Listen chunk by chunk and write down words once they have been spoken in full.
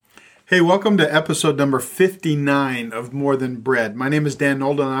Hey, welcome to episode number 59 of More Than Bread. My name is Dan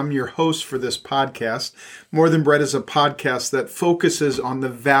Nolden, and I'm your host for this podcast. More Than Bread is a podcast that focuses on the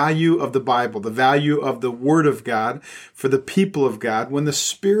value of the Bible, the value of the Word of God for the people of God when the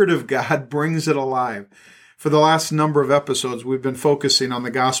Spirit of God brings it alive. For the last number of episodes, we've been focusing on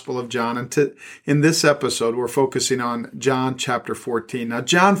the Gospel of John, and in this episode, we're focusing on John chapter 14. Now,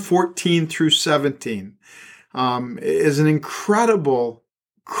 John 14 through 17 is an incredibly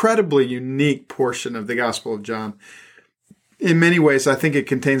unique portion of the Gospel of John. In many ways, I think it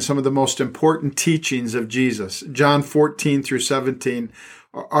contains some of the most important teachings of Jesus. John 14 through 17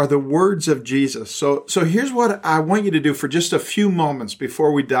 are the words of Jesus. So here's what I want you to do for just a few moments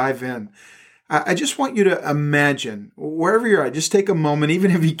before we dive in. I just want you to imagine, wherever you're at, just take a moment,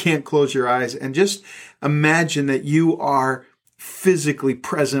 even if you can't close your eyes, and just imagine that you are physically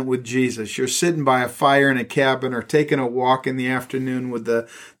present with Jesus. You're sitting by a fire in a cabin or taking a walk in the afternoon with the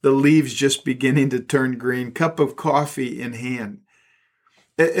leaves just beginning to turn green, cup of coffee in hand.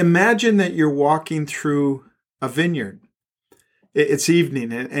 Imagine that you're walking through a vineyard. It's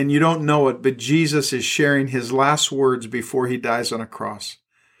evening and you don't know it, but Jesus is sharing his last words before he dies on a cross.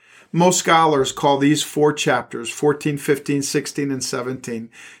 Most scholars call these four chapters, 14, 15, 16, and 17,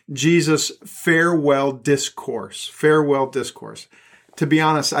 Jesus' farewell discourse. Farewell discourse. To be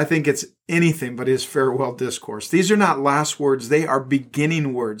honest, I think it's anything but his farewell discourse. These are not last words. They are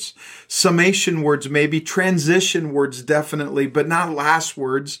beginning words. Summation words, maybe. Transition words, definitely, but not last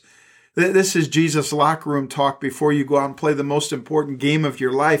words. This is Jesus' locker room talk before you go out and play the most important game of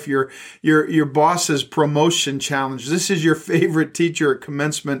your life, your boss's promotion challenge. This is your favorite teacher at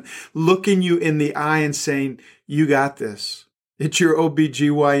commencement looking you in the eye and saying, you got this. It's your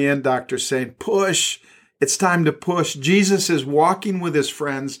OBGYN doctor saying, push. It's time to push. Jesus is walking with his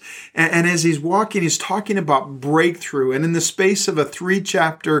friends, and as he's walking, he's talking about breakthrough. And in the space of a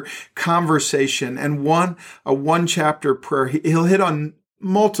 3-chapter conversation and a 1-chapter prayer, he'll hit on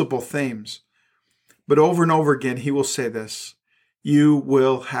multiple themes. But over and over again, he will say this: you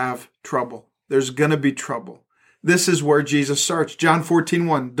will have trouble. There's going to be trouble. This is where Jesus starts. John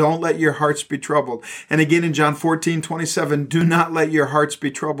 14:1, don't let your hearts be troubled. And again in John 14:27, do not let your hearts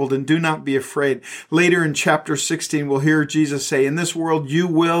be troubled and do not be afraid. Later in chapter 16, we'll hear Jesus say, in this world you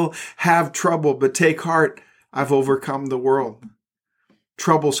will have trouble, but take heart, I've overcome the world.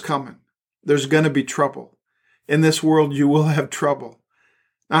 Trouble's coming. There's going to be trouble. In this world you will have trouble.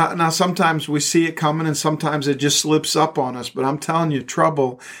 Now, sometimes we see it coming and sometimes it just slips up on us, but I'm telling you,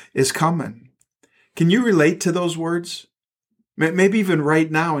 trouble is coming. Can you relate to those words? Maybe even right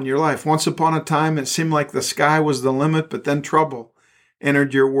now in your life. Once upon a time, it seemed like the sky was the limit, but then trouble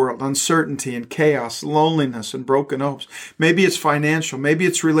entered your world. Uncertainty and chaos, loneliness and broken hopes. Maybe it's financial, maybe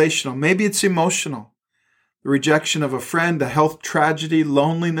it's relational, maybe it's emotional. The rejection of a friend, a health tragedy,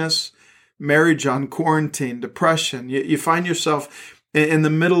 loneliness, marriage on quarantine, depression. You find yourself in the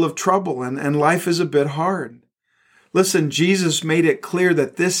middle of trouble and life is a bit hard. Listen, Jesus made it clear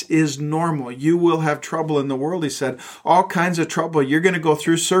that this is normal. You will have trouble in the world, he said. All kinds of trouble. You're going to go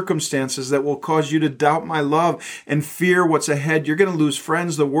through circumstances that will cause you to doubt my love and fear what's ahead. You're going to lose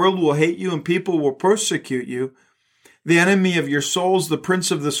friends. The world will hate you and people will persecute you. The enemy of your souls, the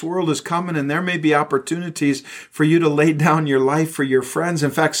prince of this world, is coming, and there may be opportunities for you to lay down your life for your friends.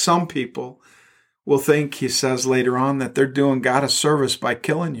 In fact, some people will think, he says later on, that they're doing God a service by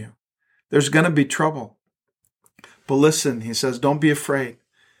killing you. There's going to be trouble. But listen, he says, don't be afraid,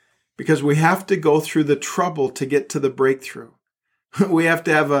 because we have to go through the trouble to get to the breakthrough. We have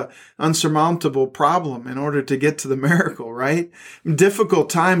to have an unsurmountable problem in order to get to the miracle, right?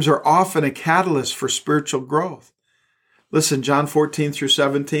 Difficult times are often a catalyst for spiritual growth. Listen, John 14 through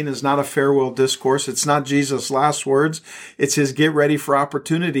 17 is not a farewell discourse. It's not Jesus' last words. It's his get ready for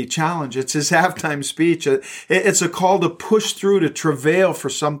opportunity challenge. It's his halftime speech. It's a call to push through, to travail for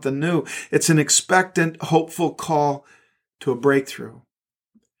something new. It's an expectant, hopeful call to a breakthrough.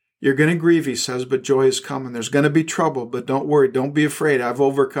 You're going to grieve, he says, but joy is coming. There's going to be trouble, but don't worry. Don't be afraid. I've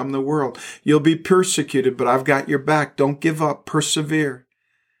overcome the world. You'll be persecuted, but I've got your back. Don't give up. Persevere.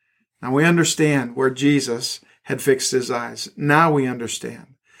 Now we understand where Jesus had fixed his eyes. Now we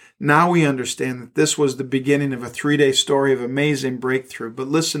understand. Now we understand that this was the beginning of a 3-day story of amazing breakthrough. But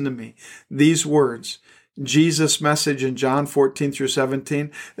listen to me. These words, Jesus' message in John 14 through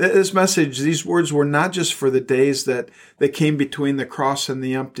 17, these words were not just for the days that came between the cross and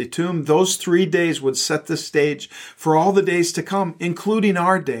the empty tomb. Those 3 days would set the stage for all the days to come, including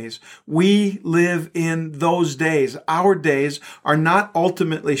our days. We live in those days. Our days are not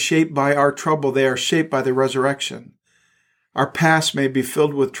ultimately shaped by our trouble. They are shaped by the resurrection. Our past may be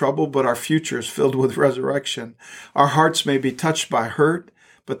filled with trouble, but our future is filled with resurrection. Our hearts may be touched by hurt,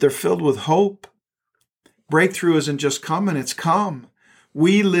 but they're filled with hope. Breakthrough isn't just coming, it's come.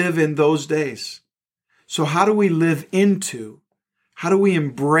 We live in those days. So how do we live into, how do we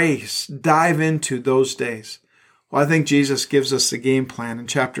embrace, dive into those days? Well, I think Jesus gives us the game plan in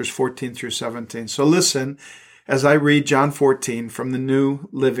chapters 14 through 17. So listen as I read John 14 from the New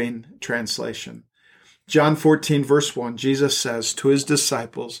Living Translation. John 14, verse 1, Jesus says to his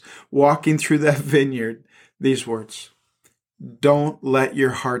disciples, walking through that vineyard, these words, "Don't let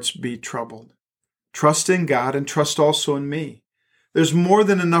your hearts be troubled. Trust in God and trust also in me. There's more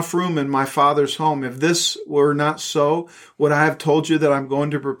than enough room in my Father's home. If this were not so, would I have told you that I'm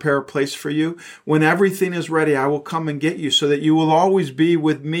going to prepare a place for you? When everything is ready, I will come and get you so that you will always be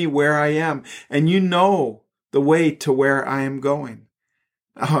with me where I am, and you know the way to where I am going."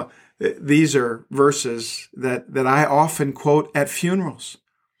 These are verses that I often quote at funerals.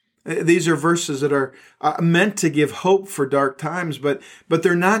 These are verses that are meant to give hope for dark times, but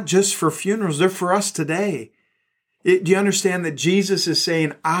they're not just for funerals. They're for us today. Do you understand that Jesus is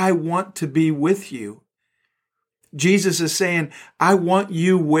saying, I want to be with you? Jesus is saying, I want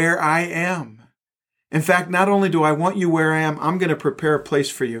you where I am. In fact, not only do I want you where I am, I'm going to prepare a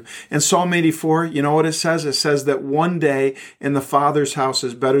place for you. In Psalm 84, you know what it says? It says that one day in the Father's house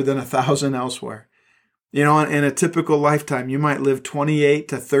is better than 1,000 elsewhere. You know, in a typical lifetime, you might live 28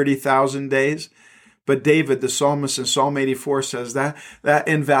 to 30,000 days. But David, the psalmist in Psalm 84 says that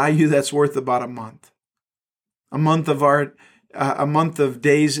in value, that's worth about a month. A month of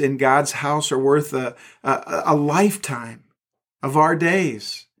days in God's house are worth a lifetime of our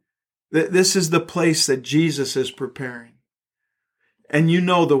days. This is the place that Jesus is preparing. And you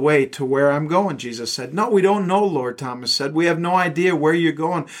know the way to where I'm going, Jesus said. No, we don't know, Lord, Thomas said. We have no idea where you're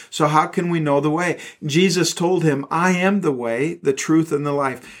going. So how can we know the way? Jesus told him, I am the way, the truth, and the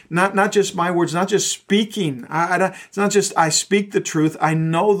life. Not just my words, not just speaking. It's not just I speak the truth. I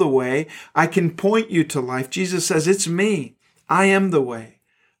know the way. I can point you to life. Jesus says, it's me. I am the way.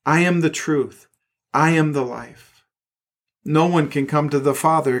 I am the truth. I am the life. No one can come to the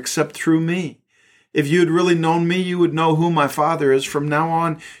Father except through me. If you had really known me, you would know who my Father is. From now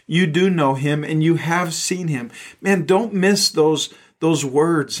on, you do know him and you have seen him. Man, don't miss those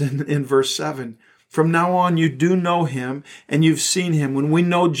words in verse 7. From now on, you do know him and you've seen him. When we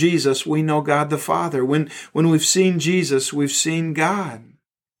know Jesus, we know God the Father. When we've seen Jesus, we've seen God.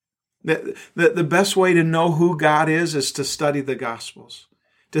 The best way to know who God is to study the Gospels.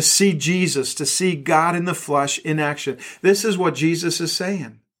 To see Jesus, to see God in the flesh in action. This is what Jesus is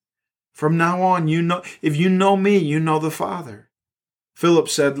saying. From now on, you know, if you know me, you know the Father. Philip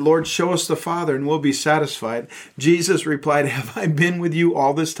said, Lord, show us the Father and we'll be satisfied. Jesus replied, have I been with you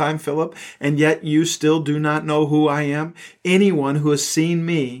all this time, Philip, and yet you still do not know who I am? Anyone who has seen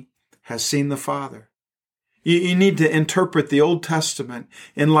me has seen the Father. You need to interpret the Old Testament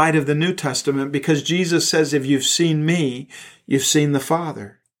in light of the New Testament because Jesus says, if you've seen me, you've seen the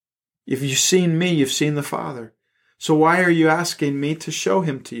Father. If you've seen me, you've seen the Father. So why are you asking me to show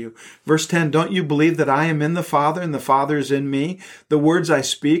him to you? Verse 10, don't you believe that I am in the Father and the Father is in me? The words I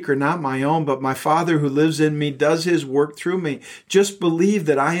speak are not my own, but my Father who lives in me does his work through me. Just believe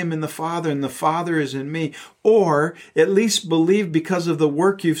that I am in the Father and the Father is in me. Or at least believe because of the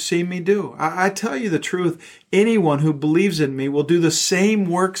work you've seen me do. I tell you the truth, anyone who believes in me will do the same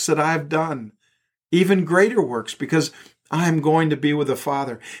works that I've done, even greater works, because I am going to be with the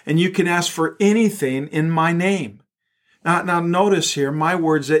Father. And you can ask for anything in my name. Now notice here, my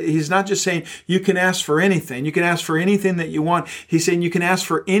words, that he's not just saying you can ask for anything. You can ask for anything that you want. He's saying you can ask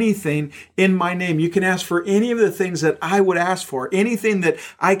for anything in my name. You can ask for any of the things that I would ask for, anything that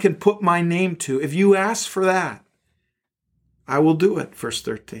I can put my name to. If you ask for that, I will do it, verse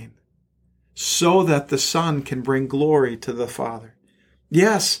 13, so that the Son can bring glory to the Father.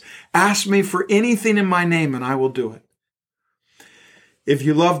 Yes, ask me for anything in my name and I will do it. If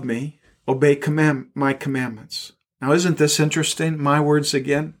you love me, obey my commandments. Now, isn't this interesting? My words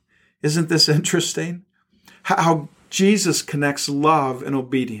again. Isn't this interesting? How Jesus connects love and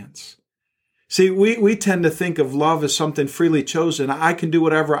obedience. See, we tend to think of love as something freely chosen. I can do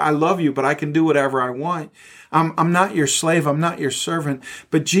whatever. I love you, but I can do whatever I want. I'm not your slave. I'm not your servant.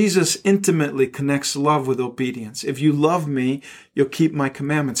 But Jesus intimately connects love with obedience. If you love me, you'll keep my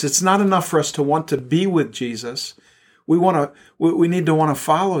commandments. It's not enough for us to want to be with Jesus. We need to want to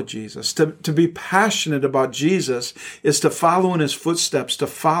follow Jesus. To be passionate about Jesus is to follow in his footsteps, to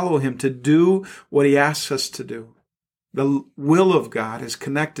follow him, to do what he asks us to do. The will of God is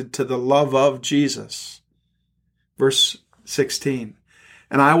connected to the love of Jesus. Verse 16,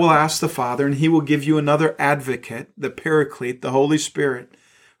 and I will ask the Father, and he will give you another advocate, the Paraclete, the Holy Spirit,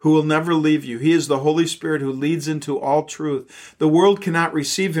 who will never leave you. He is the Holy Spirit who leads into all truth. The world cannot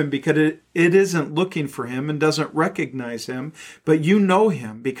receive him because it isn't looking for him and doesn't recognize him, but you know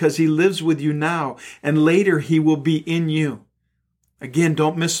him because he lives with you now, and later he will be in you. Again,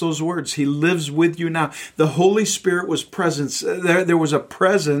 don't miss those words. He lives with you now. The Holy Spirit was present. There was a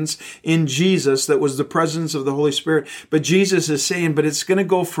presence in Jesus that was the presence of the Holy Spirit. But Jesus is saying, but it's going to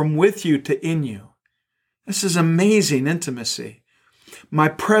go from with you to in you. This is amazing intimacy. My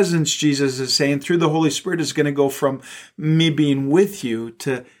presence, Jesus is saying, through the Holy Spirit is going to go from me being with you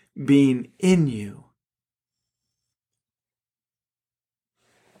to being in you.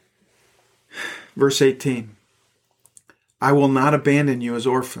 Verse 18, I will not abandon you as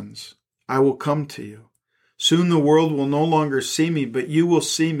orphans. I will come to you. Soon the world will no longer see me, but you will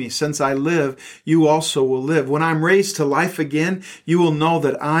see me. Since I live, you also will live. When I'm raised to life again, you will know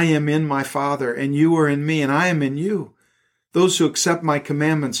that I am in my Father, and you are in me, and I am in you. Those who accept my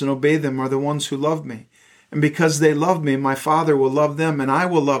commandments and obey them are the ones who love me. And because they love me, my Father will love them, and I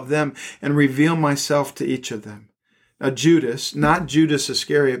will love them and reveal myself to each of them. Now Judas, not Judas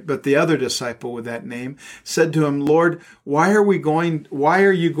Iscariot, but the other disciple with that name, said to him, Lord, why are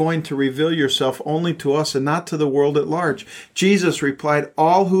you going to reveal yourself only to us and not to the world at large? Jesus replied,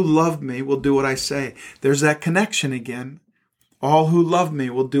 all who love me will do what I say. There's that connection again. All who love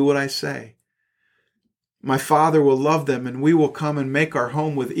me will do what I say. My Father will love them, and we will come and make our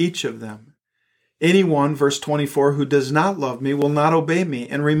home with each of them. Anyone, verse 24, who does not love me will not obey me.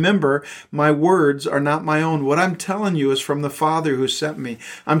 And remember, my words are not my own. What I'm telling you is from the Father who sent me.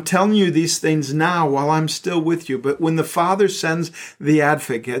 I'm telling you these things now while I'm still with you. But when the Father sends the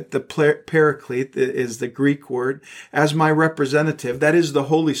advocate, the paraclete is the Greek word, as my representative, that is the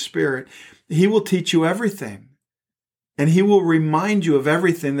Holy Spirit, he will teach you everything. And he will remind you of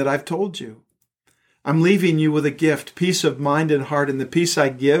everything that I've told you. I'm leaving you with a gift, peace of mind and heart, and the peace I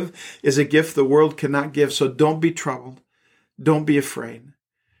give is a gift the world cannot give, so don't be troubled. Don't be afraid.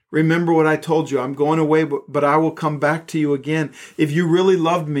 Remember what I told you. I'm going away, but I will come back to you again. If you really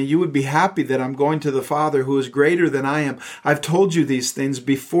loved me, you would be happy that I'm going to the Father who is greater than I am. I've told you these things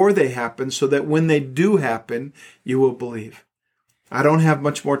before they happen, so that when they do happen, you will believe. I don't have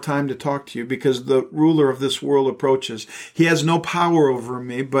much more time to talk to you because the ruler of this world approaches. He has no power over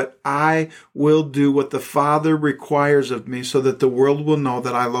me, but I will do what the Father requires of me so that the world will know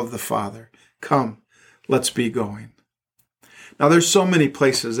that I love the Father. Come, let's be going. Now, there's so many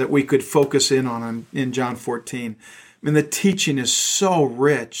places that we could focus in on in John 14. I mean, the teaching is so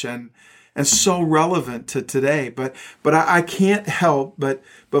rich and so relevant to today, but I can't help but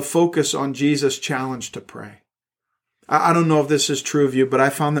focus on Jesus' challenge to pray. I don't know if this is true of you, but I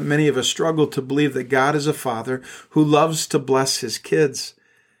found that many of us struggle to believe that God is a father who loves to bless his kids.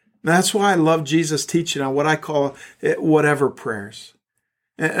 And that's why I love Jesus' teaching on what I call whatever prayers.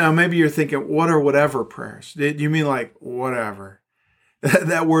 And maybe you're thinking, what are whatever prayers? Do you mean like whatever?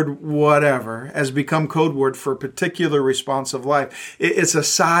 That word whatever has become code word for a particular response of life. It's a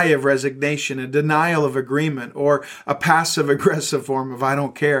sigh of resignation, a denial of agreement, or a passive aggressive form of I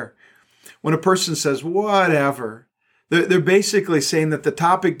don't care. When a person says whatever, they're basically saying that the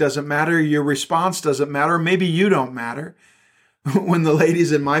topic doesn't matter, your response doesn't matter, maybe you don't matter. When the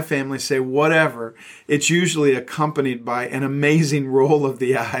ladies in my family say whatever, it's usually accompanied by an amazing roll of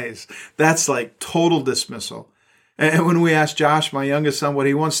the eyes. That's like total dismissal. And when we ask Josh, my youngest son, what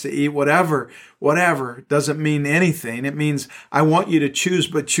he wants to eat, whatever doesn't mean anything. It means I want you to choose,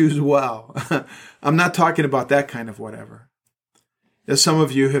 but choose well. I'm not talking about that kind of whatever. As some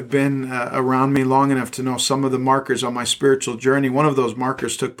of you have been around me long enough to know some of the markers on my spiritual journey, one of those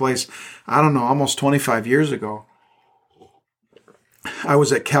markers took place, almost 25 years ago. I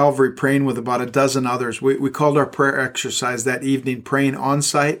was at Calvary praying with about a dozen others. We called our prayer exercise that evening praying on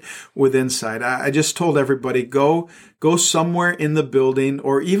site with insight. I just told everybody, go somewhere in the building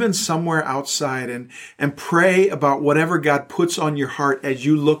or even somewhere outside and pray about whatever God puts on your heart as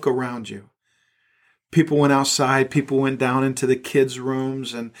you look around you. People went outside, people went down into the kids'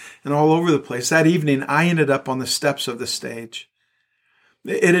 rooms and all over the place. That evening, I ended up on the steps of the stage.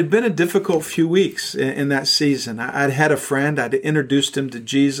 It had been a difficult few weeks in that season. I'd had a friend, I'd introduced him to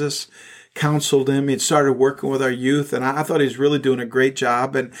Jesus, counseled him. He'd started working with our youth, and I thought he was really doing a great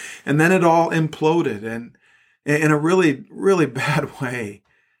job. And then it all imploded and in a really, really bad way.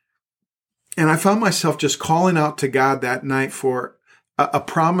 And I found myself just calling out to God that night for a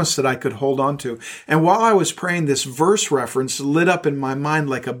promise that I could hold on to. And while I was praying, this verse reference lit up in my mind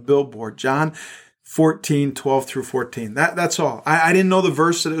like a billboard. John 14, 12 through 14. That's all. I didn't know the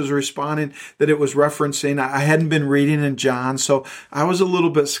verse that it was responding, that it was referencing. I hadn't been reading in John, so I was a little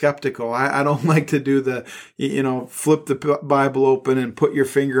bit skeptical. I don't like to do the, flip the Bible open and put your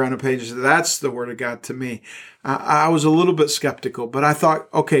finger on a page. That's the Word of God to me. I was a little bit skeptical, but I thought,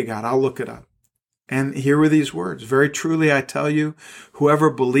 okay, God, I'll look it up. And here were these words. Very truly, I tell you, whoever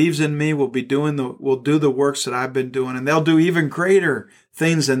believes in me will do the works that I've been doing, and they'll do even greater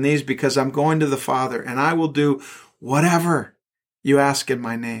things than these, because I'm going to the Father, and I will do whatever you ask in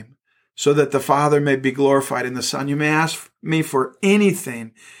my name, so that the Father may be glorified in the Son. You may ask me for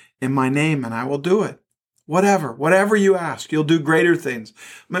anything in my name, and I will do it. Whatever you ask, you'll do greater things.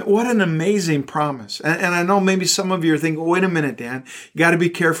 What an amazing promise. And I know maybe some of you are thinking, wait a minute, Dan, you got to be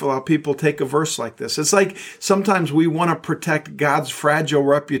careful how people take a verse like this. It's like sometimes we want to protect God's fragile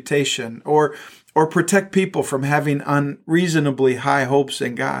reputation or protect people from having unreasonably high hopes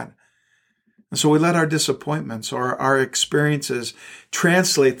in God. And so we let our disappointments or our experiences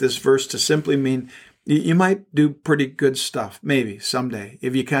translate this verse to simply mean you might do pretty good stuff, maybe someday,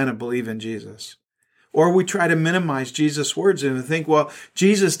 if you kind of believe in Jesus. Or we try to minimize Jesus' words and think, well,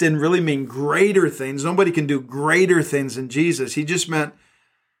 Jesus didn't really mean greater things. Nobody can do greater things than Jesus. He just meant,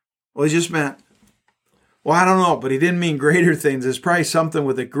 well, I don't know, but he didn't mean greater things. It's probably something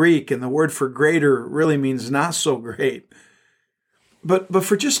with the Greek, and the word for greater really means not so great. But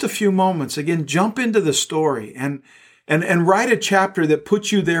for just a few moments, again, jump into the story and write a chapter that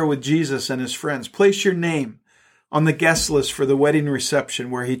puts you there with Jesus and his friends. Place your name on the guest list for the wedding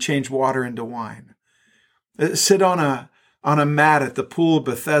reception where he changed water into wine. Sit on a mat at the pool of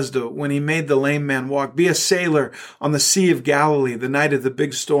Bethesda when he made the lame man walk. Be a sailor on the Sea of Galilee the night of the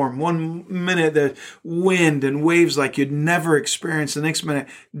big storm. 1 minute the wind and waves like you'd never experienced. The next minute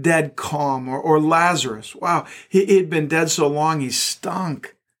dead calm. Or Lazarus. Wow, he'd been dead so long he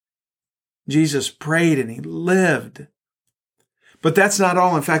stunk. Jesus prayed and he lived. But that's not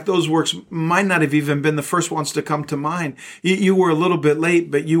all. In fact, those works might not have even been the first ones to come to mind. You were a little bit late,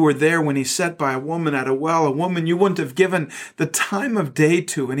 but you were there when he sat by a woman at a well, a woman you wouldn't have given the time of day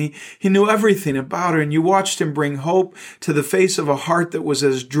to. And he knew everything about her. And you watched him bring hope to the face of a heart that was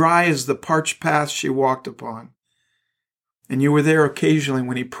as dry as the parched path she walked upon. And you were there occasionally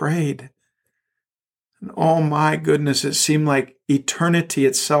when he prayed. And oh my goodness, it seemed like eternity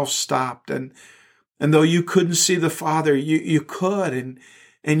itself stopped. And though you couldn't see the Father, you could.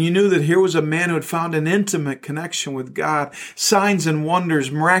 And you knew that here was a man who had found an intimate connection with God. Signs and wonders,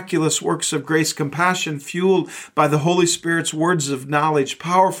 miraculous works of grace, compassion fueled by the Holy Spirit's words of knowledge,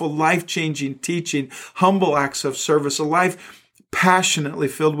 powerful, life-changing teaching, humble acts of service, a life passionately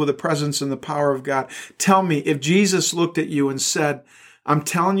filled with the presence and the power of God. Tell me, if Jesus looked at you and said, I'm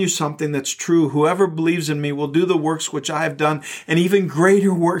telling you something that's true. Whoever believes in me will do the works which I have done, and even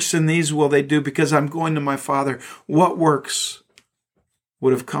greater works than these will they do, because I'm going to my Father. What works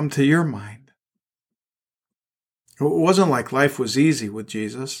would have come to your mind? It wasn't like life was easy with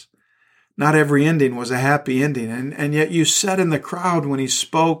Jesus. Not every ending was a happy ending, and yet you sat in the crowd when he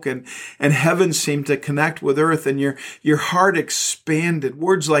spoke, and heaven seemed to connect with earth, and your heart expanded.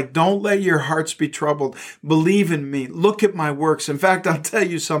 Words like, don't let your hearts be troubled. Believe in me. Look at my works. In fact, I'll tell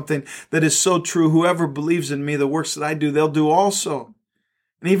you something that is so true. Whoever believes in me, the works that I do, they'll do also.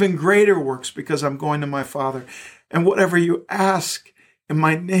 And even greater works, because I'm going to my Father. And whatever you ask in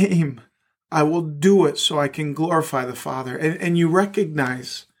my name, I will do it so I can glorify the Father. And you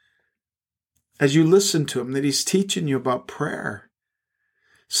recognize, as you listen to him, that he's teaching you about prayer.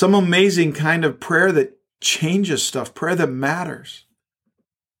 Some amazing kind of prayer that changes stuff, prayer that matters.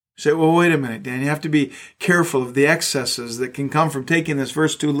 You say, well, wait a minute, Dan, you have to be careful of the excesses that can come from taking this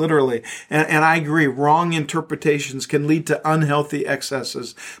verse too literally. And I agree, wrong interpretations can lead to unhealthy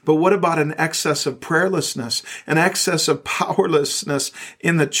excesses. But what about an excess of prayerlessness, an excess of powerlessness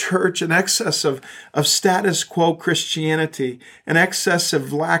in the church, an excess of status quo Christianity, an excess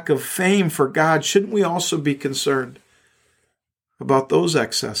of lack of fame for God? Shouldn't we also be concerned about those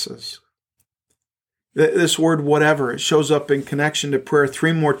excesses? This word whatever, it shows up in connection to prayer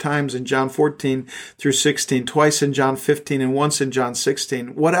 3 more times in John 14 through 16, twice in John 15 and once in John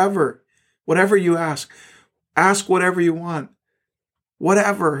 16. Whatever you ask whatever you want.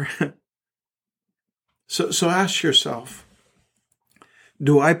 Whatever. So ask yourself,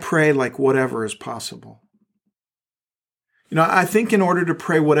 do I pray like whatever is possible? I think in order to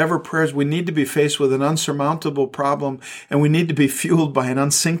pray whatever prayers, we need to be faced with an unsurmountable problem, and we need to be fueled by an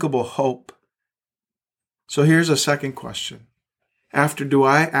unsinkable hope. So here's a second question. After, do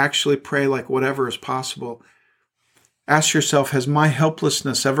I actually pray like whatever is possible? Ask yourself, has my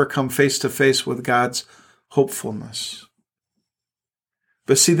helplessness ever come face to face with God's hopefulness?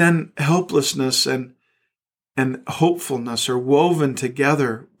 But see, then helplessness and hopefulness are woven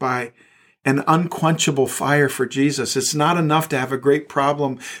together by an unquenchable fire for Jesus. It's not enough to have a great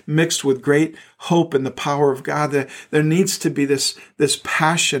problem mixed with great hope in the power of God. There needs to be this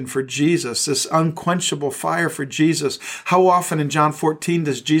passion for Jesus, this unquenchable fire for Jesus. How often in John 14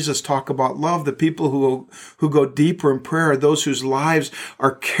 does Jesus talk about love? The people who go deeper in prayer are those whose lives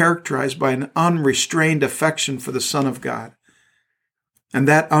are characterized by an unrestrained affection for the Son of God. And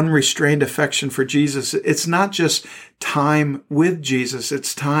that unrestrained affection for Jesus, it's not just time with Jesus,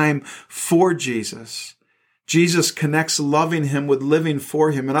 it's time for Jesus. Jesus connects loving him with living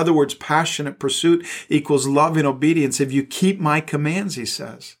for him. In other words, passionate pursuit equals loving obedience. If you keep my commands, he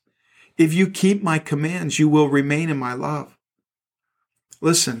says, if you keep my commands, you will remain in my love.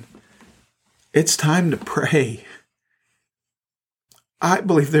 Listen, it's time to pray. I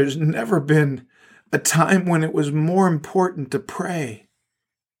believe there's never been a time when it was more important to pray.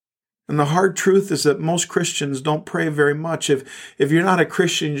 And the hard truth is that most Christians don't pray very much. If you're not a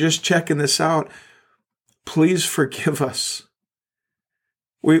Christian, you're just checking this out, please forgive us.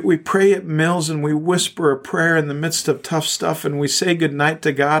 We pray at meals and we whisper a prayer in the midst of tough stuff and we say goodnight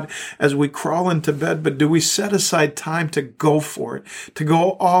to God as we crawl into bed. But do we set aside time to go for it, to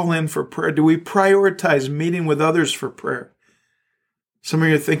go all in for prayer? Do we prioritize meeting with others for prayer? Some of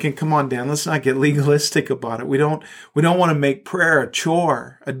you are thinking, come on, Dan, let's not get legalistic about it. We don't want to make prayer a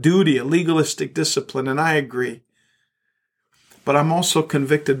chore, a duty, a legalistic discipline, and I agree. But I'm also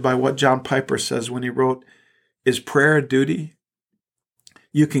convicted by what John Piper says when he wrote, is prayer a duty?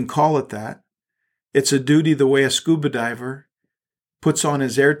 You can call it that. It's a duty the way a scuba diver puts on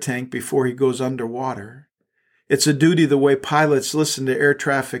his air tank before he goes underwater. It's a duty the way pilots listen to air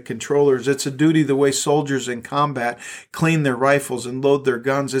traffic controllers. It's a duty the way soldiers in combat clean their rifles and load their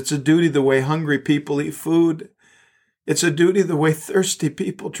guns. It's a duty the way hungry people eat food. It's a duty the way thirsty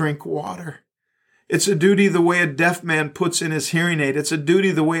people drink water. It's a duty the way a deaf man puts in his hearing aid. It's a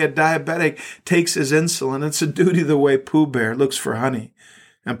duty the way a diabetic takes his insulin. It's a duty the way Pooh Bear looks for honey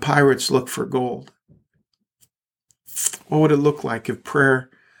and pirates look for gold. What would it look like if prayer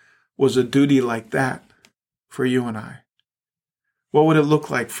was a duty like that for you and I? What would it look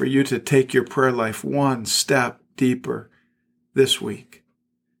like for you to take your prayer life one step deeper this week?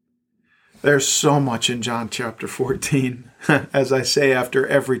 There's so much in John chapter 14, as I say after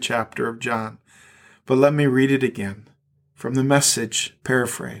every chapter of John. But let me read it again from the Message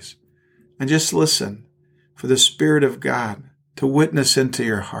paraphrase. And just listen for the Spirit of God to witness into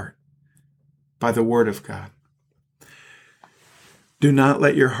your heart by the Word of God. Do not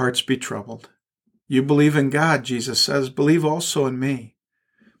let your hearts be troubled. You believe in God, Jesus says, believe also in me.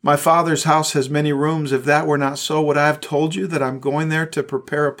 My Father's house has many rooms. If that were not so, would I have told you that I'm going there to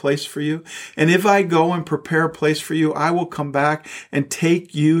prepare a place for you? And if I go and prepare a place for you, I will come back and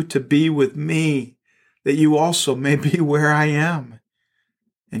take you to be with me, that you also may be where I am.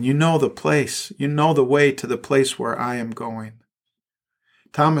 And you know the place, you know the way to the place where I am going.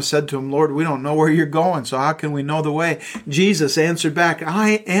 Thomas said to him, Lord, we don't know where you're going, so how can we know the way? Jesus answered back,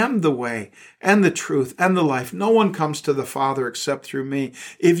 I am the way and the truth and the life. No one comes to the Father except through me.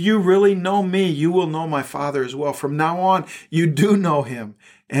 If you really know me, you will know my Father as well. From now on, you do know him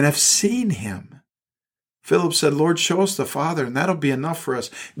and have seen him. Philip said, Lord, show us the Father, and that'll be enough for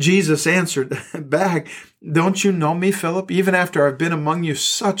us. Jesus answered back, don't you know me, Philip? Even after I've been among you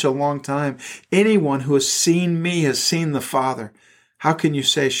such a long time, anyone who has seen me has seen the Father. How can you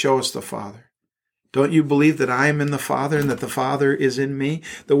say, show us the Father? Don't you believe that I am in the Father and that the Father is in me?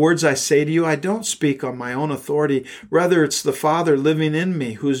 The words I say to you, I don't speak on my own authority. Rather, it's the Father living in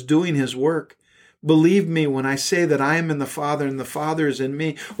me who is doing his work. Believe me when I say that I am in the Father and the Father is in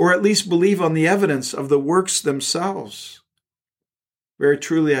me, or at least believe on the evidence of the works themselves. Very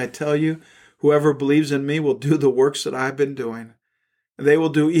truly, I tell you, whoever believes in me will do the works that I've been doing. They will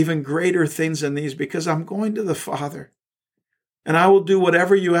do even greater things than these because I'm going to the Father. And I will do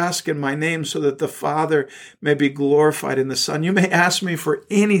whatever you ask in my name so that the Father may be glorified in the Son. You may ask me for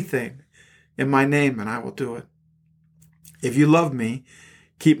anything in my name and I will do it. If you love me,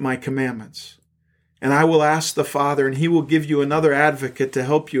 keep my commandments. And I will ask the Father, and he will give you another advocate to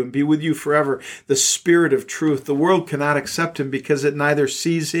help you and be with you forever, the Spirit of truth. The world cannot accept him because it neither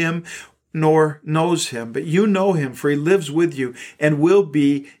sees him nor knows him. But you know him, for he lives with you and will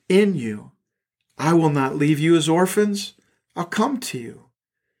be in you. I will not leave you as orphans. I'll come to you.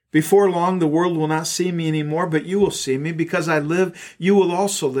 Before long, the world will not see me anymore, but you will see me. Because I live, you will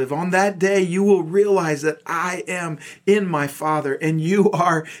also live. On that day, you will realize that I am in my Father, and you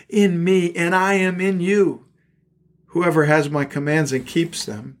are in me, and I am in you. Whoever has my commands and keeps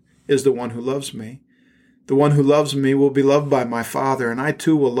them is the one who loves me. The one who loves me will be loved by my Father, and I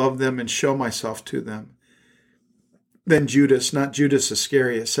too will love them and show myself to them." Then Judas, not Judas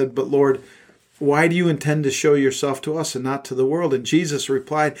Iscariot, said, "But Lord, why do you intend to show yourself to us and not to the world?" And Jesus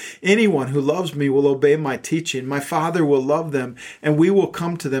replied, "Anyone who loves me will obey my teaching. My Father will love them, and we will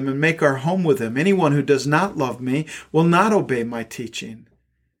come to them and make our home with them. Anyone who does not love me will not obey my teaching.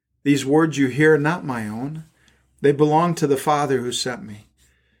 These words you hear are not my own. They belong to the Father who sent me.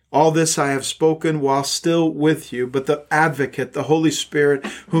 All this I have spoken while still with you, but the Advocate, the Holy Spirit,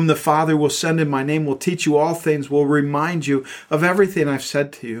 whom the Father will send in my name, will teach you all things, will remind you of everything I've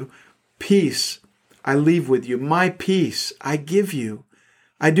said to you. Peace I leave with you. My peace I give you.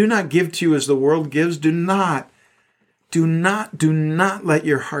 I do not give to you as the world gives. Do not let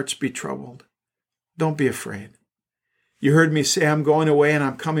your hearts be troubled. Don't be afraid. You heard me say, I'm going away and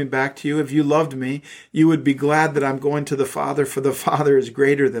I'm coming back to you. If you loved me, you would be glad that I'm going to the Father, for the Father is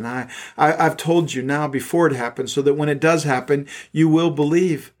greater than I. I've told you now before it happens, so that when it does happen, you will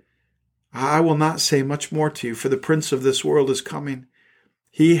believe. I will not say much more to you, for the prince of this world is coming.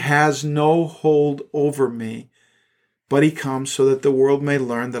 He has no hold over me, but he comes so that the world may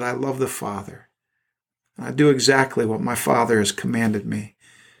learn that I love the Father. I do exactly what my Father has commanded me.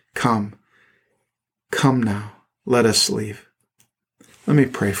 Come now. Let us leave. Let me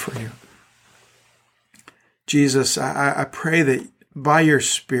pray for you. Jesus, I pray that by your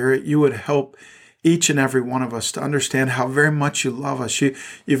Spirit, you would help each and every one of us to understand how very much you love us.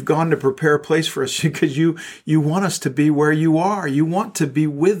 You've gone to prepare a place for us because you want us to be where you are. You want to be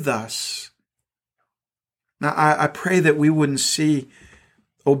with us. Now, I pray that we wouldn't see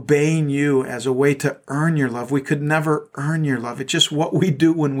obeying you as a way to earn your love. We could never earn your love. It's just what we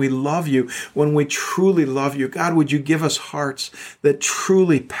do when we love you, when we truly love you. God, would you give us hearts that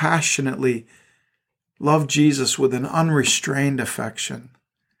truly, passionately love Jesus with an unrestrained affection?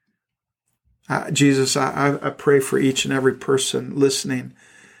 Jesus, I pray for each and every person listening.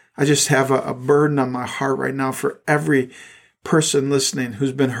 I just have a burden on my heart right now for every person listening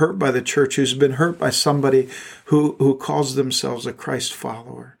who's been hurt by the church, who's been hurt by somebody who calls themselves a Christ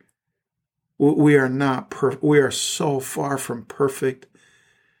follower. We are not perfect. We are so far from perfect,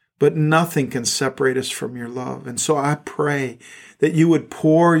 but nothing can separate us from your love. And so I pray that you would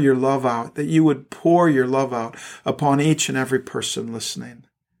pour your love out, that you would pour your love out upon each and every person listening.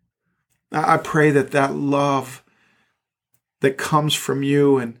 I pray that love that comes from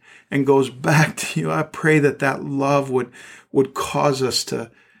you and goes back to you, I pray that love would cause us to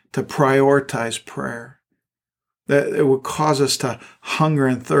prioritize prayer, that it would cause us to hunger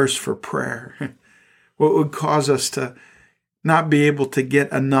and thirst for prayer, what would cause us to not be able to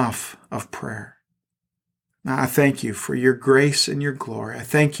get enough of prayer. Now, I thank you for your grace and your glory. I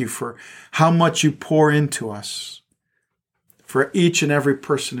thank you for how much you pour into us, for each and every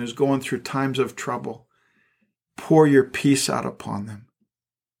person who's going through times of trouble. Pour your peace out upon them.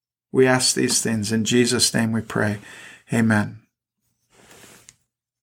 We ask these things in Jesus' name we pray. Amen.